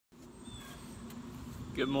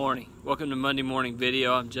Good morning. Welcome to Monday Morning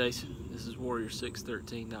Video. I'm Jason. This is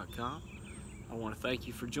Warrior613.com. I want to thank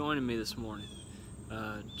you for joining me this morning.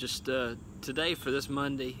 Today for this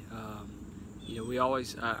Monday, I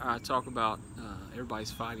talk about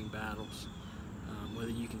everybody's fighting battles,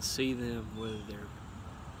 whether you can see them, whether they're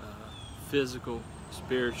physical,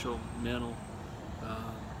 spiritual, mental.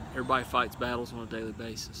 Everybody fights battles on a daily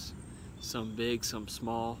basis. Some big, some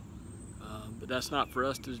small. But that's not for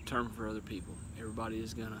us to determine for other people. Everybody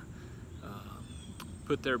is going to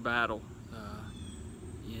put their battle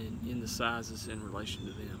in the sizes in relation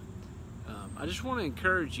to them. I just want to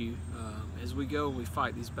encourage you as we go and we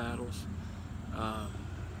fight these battles.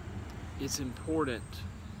 It's important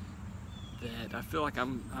that I feel like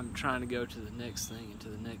I'm trying to go to the next thing and to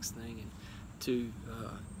the next thing and to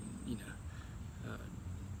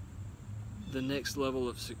the next level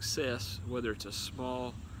of success, whether it's a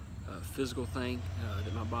small physical thing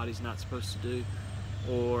that my body's not supposed to do,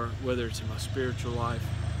 or whether it's in my spiritual life.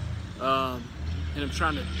 And I'm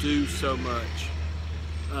trying to do so much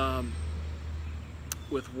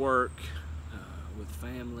with work, with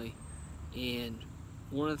family, and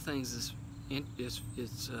one of the things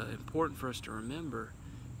it's important for us to remember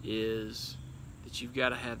is that you've got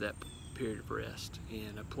to have that period of rest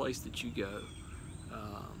and a place that you go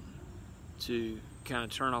to kind of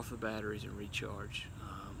turn off the batteries and recharge.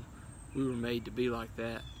 We were made to be like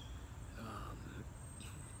that.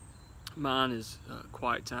 Mine is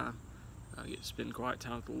quiet time. I get to spend quiet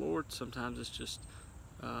time with the Lord. Sometimes it's just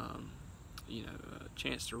a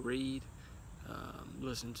chance to read,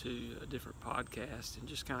 listen to a different podcast, and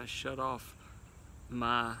just kind of shut off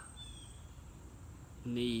my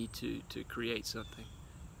need to create something.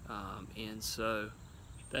 And so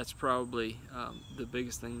that's probably the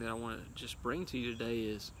biggest thing that I want to just bring to you today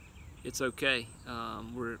is it's okay.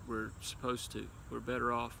 We're supposed to. We're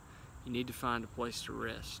better off. You need to find a place to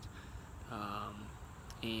rest.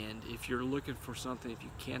 And if you're looking for something, if you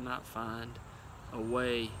cannot find a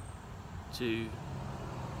way to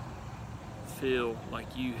feel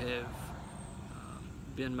like you have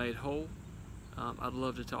been made whole, I'd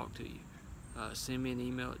love to talk to you. Send me an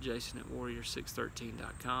email at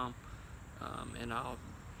jason@warrior613.com, and I'll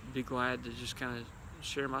be glad to just kind of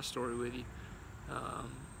share my story with you.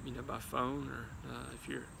 By phone or if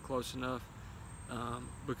you're close enough,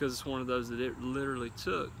 because it's one of those that it literally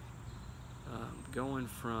took going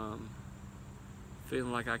from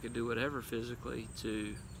feeling like I could do whatever physically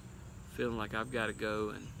to feeling like I've got to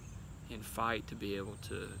go and fight to be able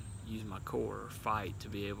to use my core, or fight to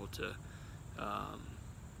be able to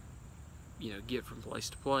get from place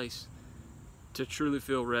to place, to truly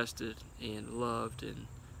feel rested and loved and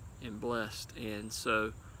blessed. And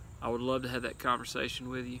so I would love to have that conversation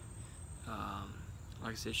with you.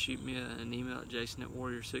 Like I said, shoot me an email at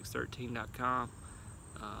jason@warrior613.com.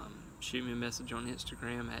 Shoot me a message on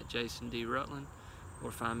Instagram at Jason D. Rutland,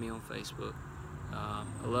 or find me on Facebook. I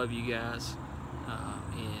love you guys,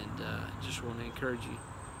 and just want to encourage you,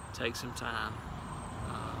 take some time,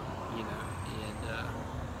 and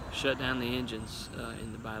shut down the engines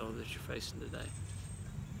in the battle that you're facing today.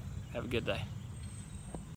 Have a good day.